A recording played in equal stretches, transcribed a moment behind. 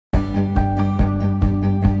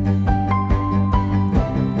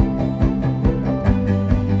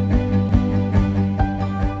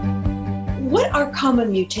common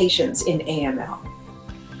mutations in AML?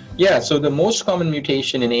 Yeah, so the most common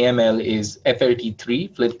mutation in AML is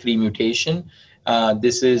FLT3, FLT3 mutation.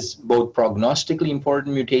 This is both prognostically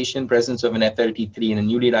important mutation. Presence of an FLT3 in a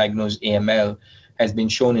newly diagnosed AML has been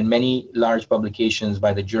shown in many large publications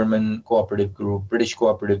by the German cooperative group, British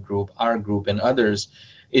cooperative group, our group, and others,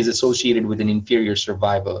 is associated with an inferior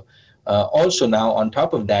survival. Also now, on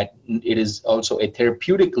top of that, it is also a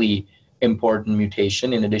therapeutically important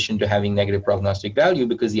mutation in addition to having negative prognostic value,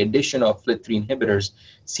 because the addition of FLT3 inhibitors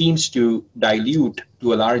seems to dilute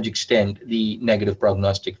to a large extent the negative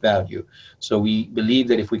prognostic value. So we believe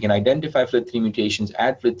that if we can identify FLT3 mutations,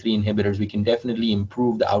 add FLT3 inhibitors, we can definitely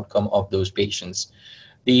improve the outcome of those patients.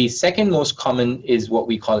 The second most common is what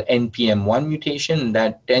we call NPM1 mutation.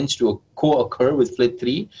 That tends to co-occur with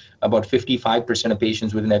FLT3. About 55% of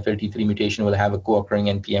patients with an FLT3 mutation will have a co-occurring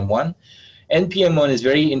NPM1. NPM1 is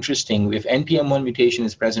very interesting. If NPM1 mutation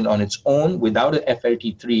is present on its own without a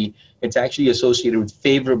FLT3, it's actually associated with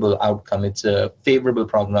favorable outcome. It's a favorable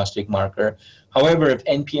prognostic marker. However, if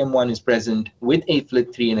NPM1 is present with a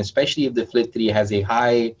FLT3, and especially if the FLT3 has a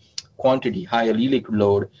high quantity, high allelic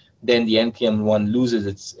load, then the NPM1 loses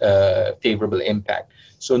its favorable impact.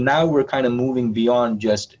 So now we're kind of moving beyond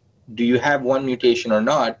just, do you have one mutation or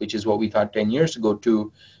not, which is what we thought 10 years ago,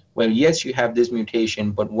 to, well, yes, you have this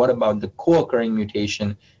mutation, but what about the co-occurring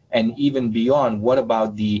mutation? And even beyond, what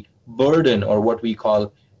about the burden, or what we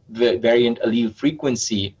call the variant allele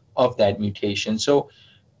frequency of that mutation? So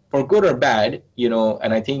for good or bad,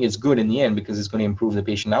 and I think it's good in the end because it's going to improve the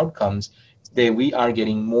patient outcomes, that we are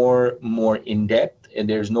getting more in depth, and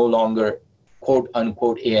there's no longer quote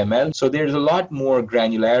unquote AML. So there's a lot more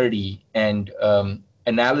granularity and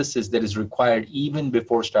analysis that is required even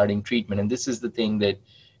before starting treatment. And this is the thing that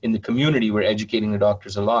in the community we're educating the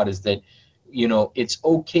doctors a lot, is that it's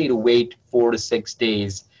okay to wait 4 to 6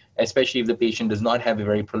 days, especially if the patient does not have a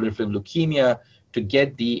very proliferative leukemia, to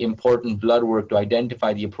get the important blood work to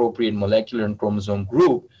identify the appropriate molecular and chromosome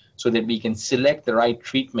group, so that we can select the right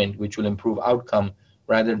treatment which will improve outcome,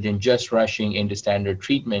 rather than just rushing into standard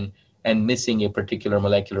treatment and missing a particular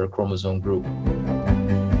molecular chromosome group.